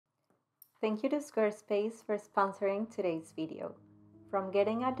Thank you to Squarespace for sponsoring today's video. From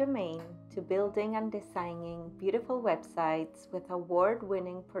getting a domain to building and designing beautiful websites with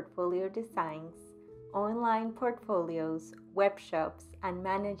award-winning portfolio designs, online portfolios, web shops, and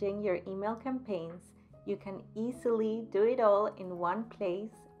managing your email campaigns, you can easily do it all in one place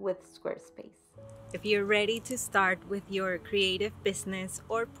with Squarespace. If you're ready to start with your creative business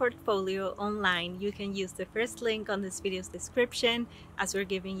or portfolio online, you can use the first link on this video's description, as we're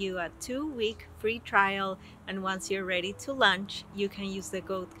giving you a 2-week free trial. And once you're ready to launch, you can use the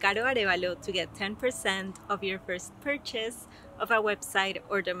code Caro Arevalo to get 10% of your first purchase of a website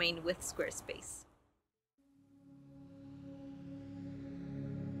or domain with Squarespace.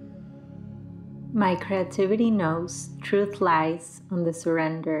 My creativity knows truth lies on the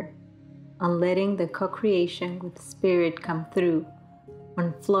surrender, on letting the co-creation with spirit come through,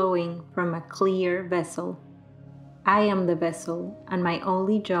 on flowing from a clear vessel. I am the vessel, and my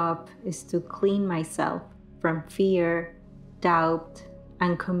only job is to clean myself from fear, doubt,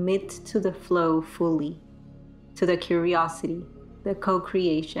 and commit to the flow fully, to the curiosity, the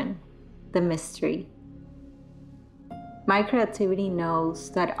co-creation, the mystery. My creativity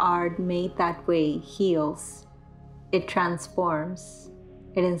knows that art made that way heals. It transforms.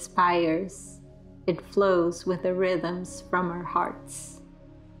 It inspires. It flows with the rhythms from our hearts.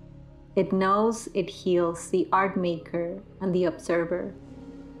 It knows it heals the art maker and the observer.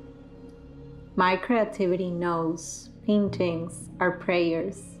 My creativity knows paintings are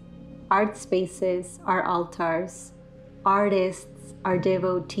prayers, art spaces are altars, artists are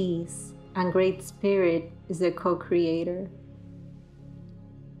devotees, and Great Spirit is a co-creator.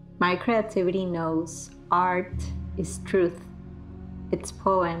 My creativity knows art is truth. It's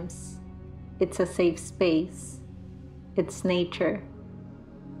poems, it's a safe space, it's nature.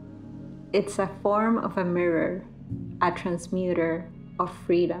 It's a form of a mirror, a transmuter of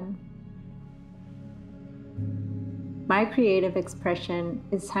freedom. My creative expression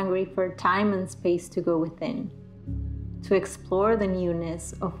is hungry for time and space to go within, to explore the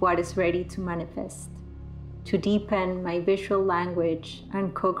newness of what is ready to manifest, to deepen my visual language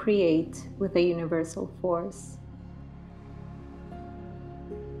and co-create with a universal force.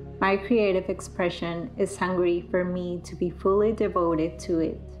 My creative expression is hungry for me to be fully devoted to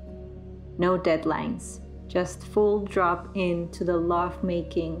it. No deadlines, just full drop into the love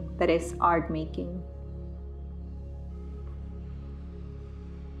making that is art making.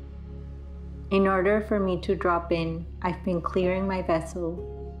 In order for me to drop in, I've been clearing my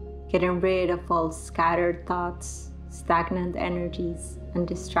vessel, getting rid of all scattered thoughts, stagnant energies, and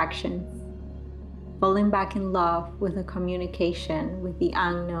distractions. Falling back in love with a communication with the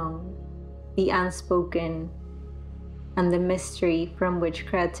unknown, the unspoken, and the mystery from which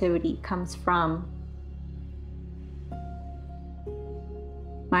creativity comes from.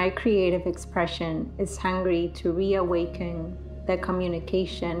 My creative expression is hungry to reawaken the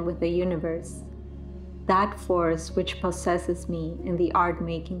communication with the universe, that force which possesses me in the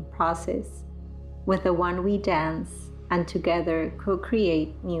art-making process, with the one we dance and together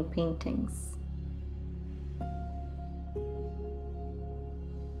co-create new paintings.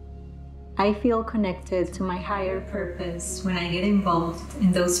 I feel connected to my higher purpose when I get involved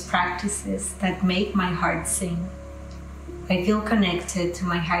in those practices that make my heart sing. I feel connected to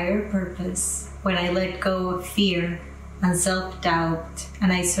my higher purpose when I let go of fear and self-doubt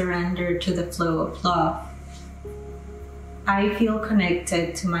and I surrender to the flow of love. I feel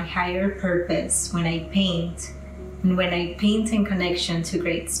connected to my higher purpose when I paint, and when I paint in connection to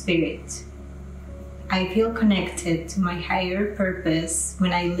Great Spirit. I feel connected to my higher purpose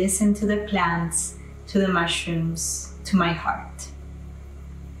when I listen to the plants, to the mushrooms, to my heart.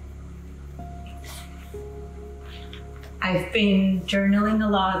 I've been journaling a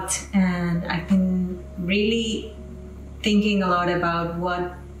lot, and I've been really thinking a lot about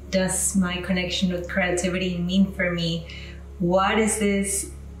what does my connection with creativity mean for me. What is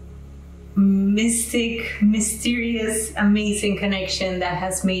this mystic, mysterious, amazing connection that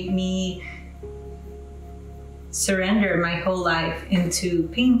has made me surrender my whole life into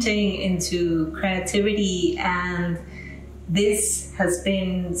painting, into creativity, and this has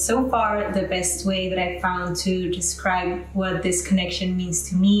been so far the best way that I found to describe what this connection means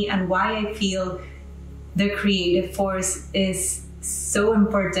to me and why I feel the creative force is so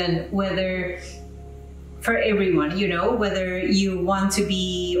important, whether for everyone, you know, whether you want to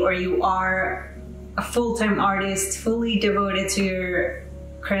be or you are a full-time artist, fully devoted to your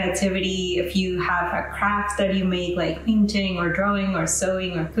creativity, if you have a craft that you make like painting or drawing or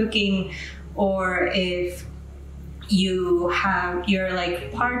sewing or cooking, or if you're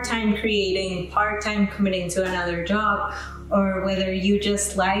like part-time creating, part-time committing to another job, or whether you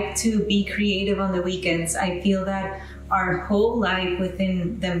just like to be creative on the weekends. I feel that our whole life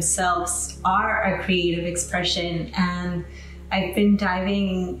within themselves are a creative expression, and I've been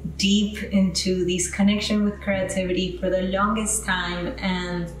diving deep into this connection with creativity for the longest time,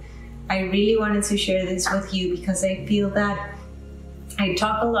 and I really wanted to share this with you because I feel that I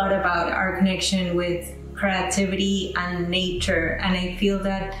talk a lot about our connection with creativity and nature, and I feel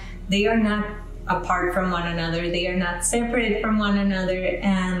that they are not apart from one another, they are not separate from one another,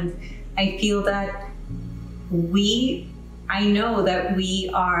 and I feel that I know that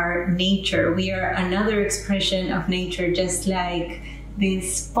we are nature. We are another expression of nature, just like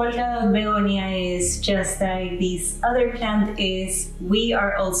this polka dot begonia is, just like this other plant is. We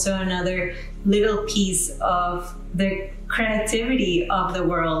are also another little piece of the creativity of the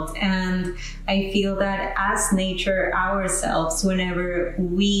world. And I feel that as nature ourselves, whenever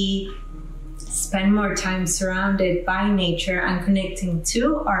we spend more time surrounded by nature and connecting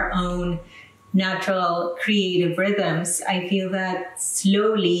to our own natural creative rhythms, I feel that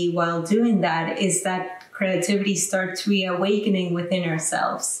slowly while doing that is that creativity starts reawakening within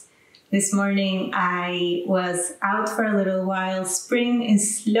ourselves. This morning I was out for a little while. Spring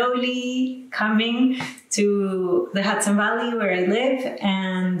is slowly coming to the Hudson Valley where I live,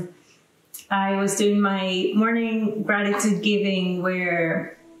 and I was doing my morning gratitude giving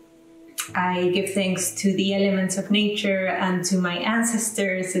where I give thanks to the elements of nature and to my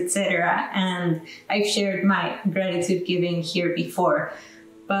ancestors, etc. And I've shared my gratitude giving here before.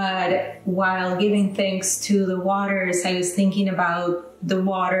 But while giving thanks to the waters, I was thinking about the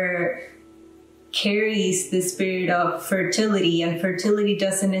water carries the spirit of fertility, and fertility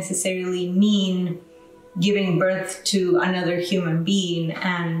doesn't necessarily mean giving birth to another human being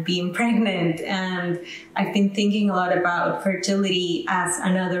and being pregnant. And I've been thinking a lot about fertility as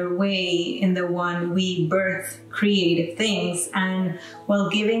another way in the one we birth creative things. And while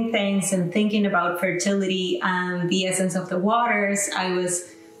giving thanks and thinking about fertility and the essence of the waters, I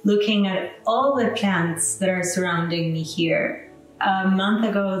was looking at all the plants that are surrounding me here. A month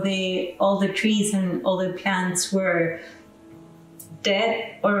ago, all the trees and all the plants were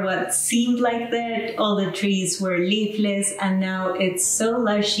dead, or what seemed like that. All the trees were leafless, and now it's so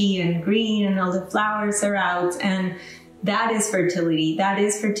lushy and green and all the flowers are out, and that is fertility. That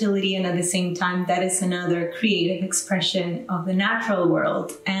is fertility, and at the same time that is another creative expression of the natural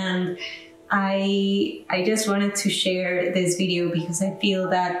world. And I just wanted to share this video because I feel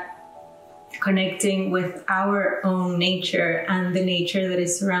that connecting with our own nature and the nature that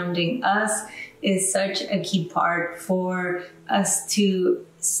is surrounding us is such a key part for us to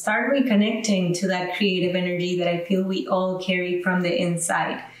start reconnecting to that creative energy that I feel we all carry from the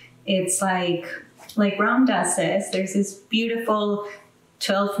inside. It's like Ram Dass says, there's this beautiful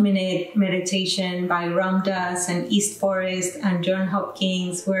 12-minute meditation by Ram Dass and East Forest and John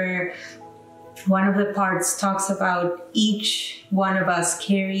Hopkins, where one of the parts talks about each one of us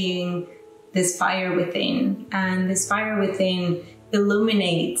carrying this fire within, and this fire within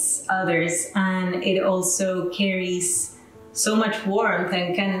illuminates others, and it also carries so much warmth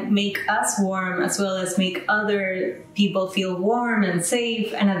and can make us warm as well as make other people feel warm and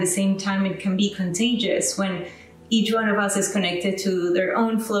safe. And at the same time, it can be contagious when each one of us is connected to their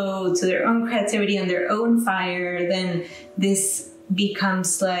own flow, to their own creativity and their own fire. Then this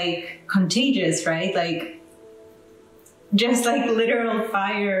becomes like contagious, right? Like just like literal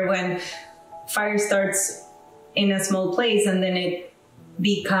fire, when fire starts in a small place and then it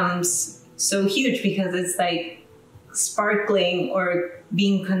becomes so huge because it's like sparkling or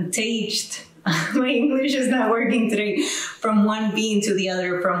being contaged. My English is not working today. From one being to the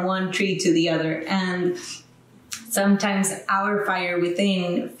other, from one tree to the other. And sometimes our fire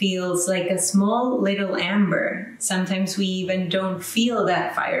within feels like a small little ember. Sometimes we even don't feel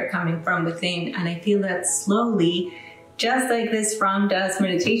that fire coming from within. And I feel that slowly, just like this Ram Dass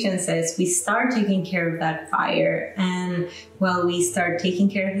meditation says, we start taking care of that fire. And while we start taking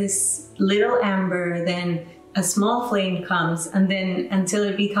care of this little ember, then a small flame comes, and then until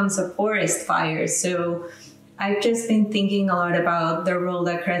it becomes a forest fire. So I've just been thinking a lot about the role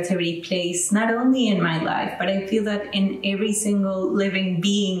that creativity plays, not only in my life, but I feel that in every single living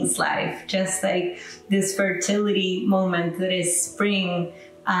being's life. Just like this fertility moment that is spring,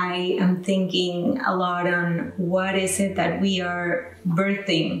 I am thinking a lot on what is it that we are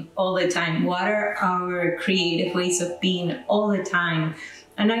birthing all the time? What are our creative ways of being all the time?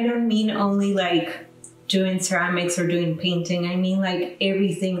 And I don't mean only like doing ceramics or doing painting. I mean like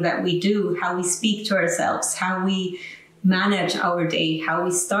everything that we do, how we speak to ourselves, how we manage our day, how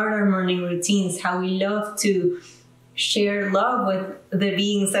we start our morning routines, how we love to share love with the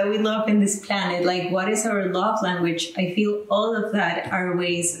beings that we love in this planet. Like, what is our love language? I feel all of that are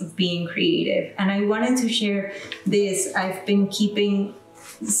ways of being creative. And I wanted to share this. I've been keeping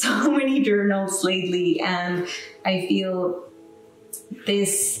so many journals lately, and I feel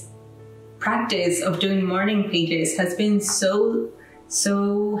this practice of doing morning pages has been so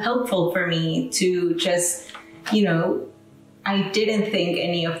helpful for me to just, you know, I didn't think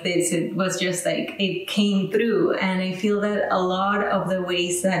any of this. It was just like, it came through. And I feel that a lot of the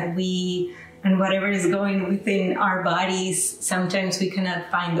ways that we, and whatever is going within our bodies, sometimes we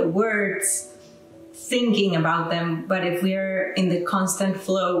cannot find the words thinking about them. But if we're in the constant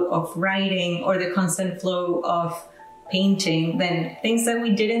flow of writing or the constant flow of painting, then things that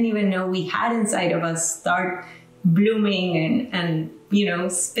we didn't even know we had inside of us start blooming and you know,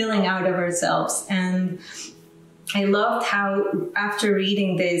 spilling out of ourselves. And I loved how after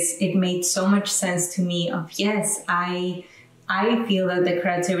reading this, it made so much sense to me of, yes, I feel that the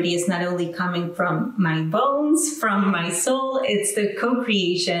creativity is not only coming from my bones, from my soul, it's the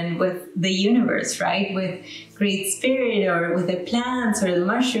co-creation with the universe, right? With Great Spirit, or with the plants or the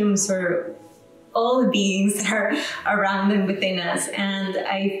mushrooms, or all the beings that are around and within us. And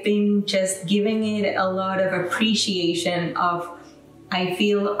I've been just giving it a lot of appreciation of, I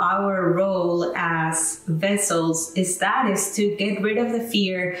feel our role as vessels is to get rid of the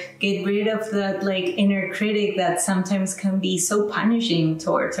fear, get rid of that like inner critic that sometimes can be so punishing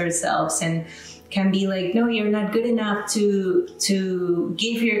towards ourselves and can be like, no, you're not good enough to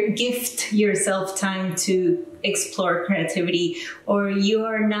gift yourself time to explore creativity, or you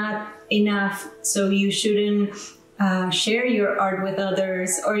are not enough, so you shouldn't share your art with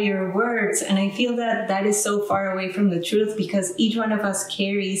others or your words. And I feel that that is so far away from the truth, because each one of us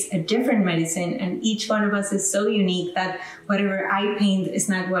carries a different medicine, and each one of us is so unique that whatever I paint is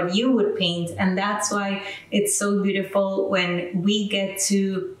not what you would paint. And that's why it's so beautiful when we get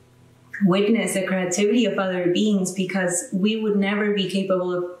to witness the creativity of other beings, because we would never be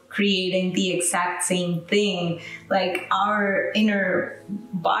capable of creating the exact same thing. Like, our inner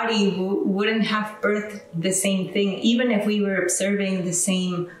body wouldn't have birthed the same thing, even if we were observing the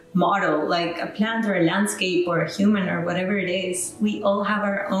same model, like a plant or a landscape or a human or whatever it is. We all have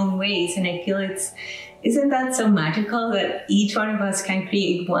our own ways, and I feel isn't that so magical that each one of us can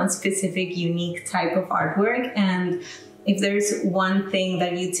create one specific unique type of artwork? And if there's one thing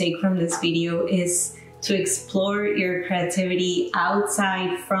that you take from this video, is to explore your creativity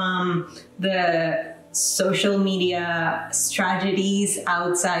outside from the social media strategies,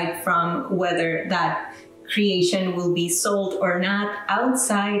 outside from whether that creation will be sold or not,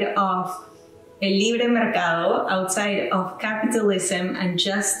 outside of el libre mercado, outside of capitalism, and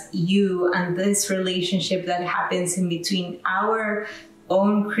just you and this relationship that happens in between our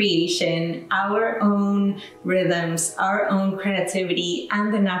own creation, our own rhythms, our own creativity,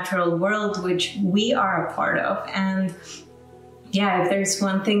 and the natural world, which we are a part of. And yeah, if there's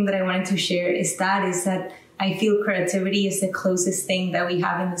one thing that I wanted to share is that I feel creativity is the closest thing that we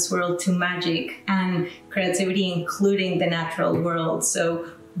have in this world to magic, and creativity including the natural world. So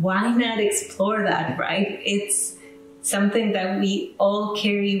why not explore that, right? It's something that we all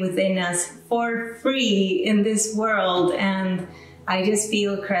carry within us for free in this world. And I just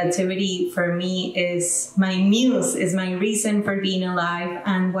feel creativity for me is my muse, is my reason for being alive,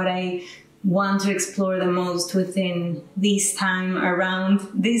 and what I want to explore the most within this time around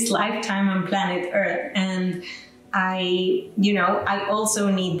this lifetime on planet Earth. And I also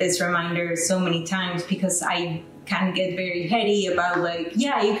need this reminder so many times, because I can get very heady about like,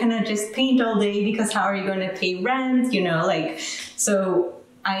 yeah, you cannot just paint all day, because how are you going to pay rent? So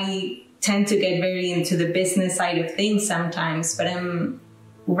I tend to get very into the business side of things sometimes, but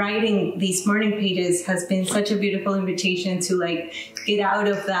writing these morning pages has been such a beautiful invitation to like get out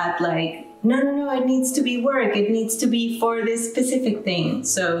of that, like, no, it needs to be work. It needs to be for this specific thing.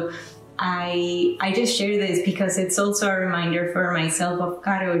 So I just share this because it's also a reminder for myself of,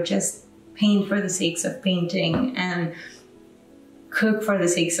 Caro, just paint for the sake of painting and cook for the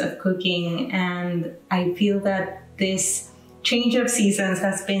sake of cooking. And I feel that this change of seasons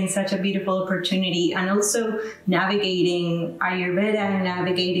has been such a beautiful opportunity, and also navigating Ayurveda and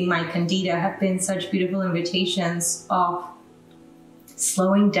navigating my Candida have been such beautiful invitations of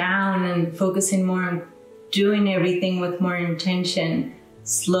slowing down and focusing more on doing everything with more intention,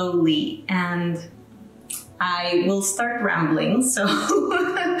 slowly. And I will start rambling, so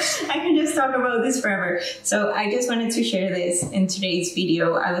I can just talk about this forever. So I just wanted to share this in today's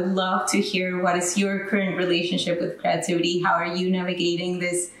video. I would love to hear, what is your current relationship with creativity? How are you navigating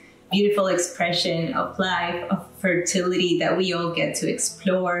this beautiful expression of life, of fertility that we all get to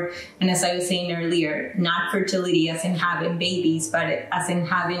explore. And as I was saying earlier, not fertility as in having babies, but as in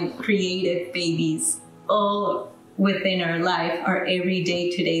having creative babies all within our life, our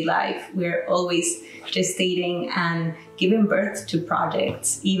everyday today life. We're always gestating and giving birth to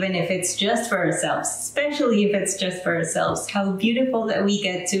projects, even if it's just for ourselves, especially if it's just for ourselves. How beautiful that we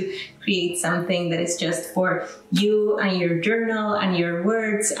get to create something that is just for you and your journal and your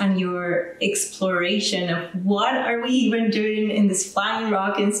words and your exploration of what are we even doing in this flying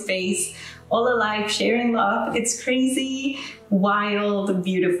rock in space, all alive, sharing love. It's crazy, wild,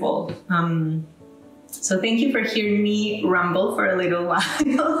 beautiful. So thank you for hearing me rumble for a little while.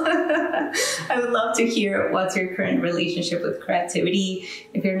 I would love to hear what's your current relationship with creativity.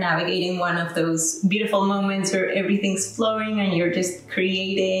 If you're navigating one of those beautiful moments where everything's flowing and you're just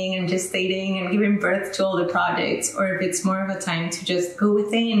creating and gestating and giving birth to all the projects, or if it's more of a time to just go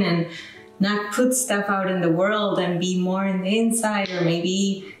within and not put stuff out in the world and be more in the inside, or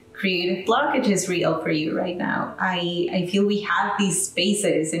maybe creative blockage is real for you right now. I feel we have these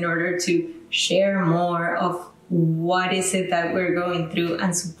spaces in order to share more of what is it that we're going through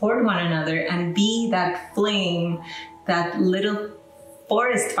and support one another and be that flame, that little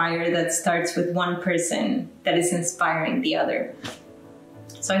forest fire that starts with one person that is inspiring the other.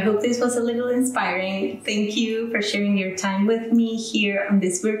 So I hope this was a little inspiring. Thank you for sharing your time with me here on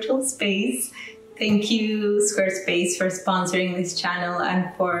this virtual space. Thank you, Squarespace, for sponsoring this channel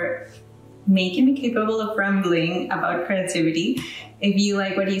and for making me capable of rambling about creativity. If you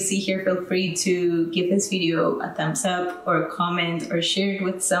like what you see here, feel free to give this video a thumbs up or a comment or share it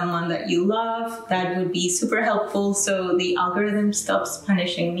with someone that you love. That would be super helpful so the algorithm stops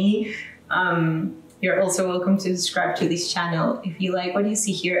punishing me. You're also welcome to subscribe to this channel if you like what you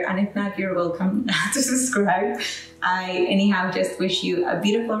see here, and if not, you're welcome not to subscribe. I anyhow just wish you a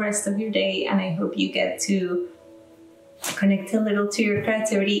beautiful rest of your day, and I hope you get to connect a little to your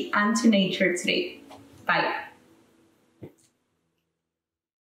creativity and to nature today. Bye.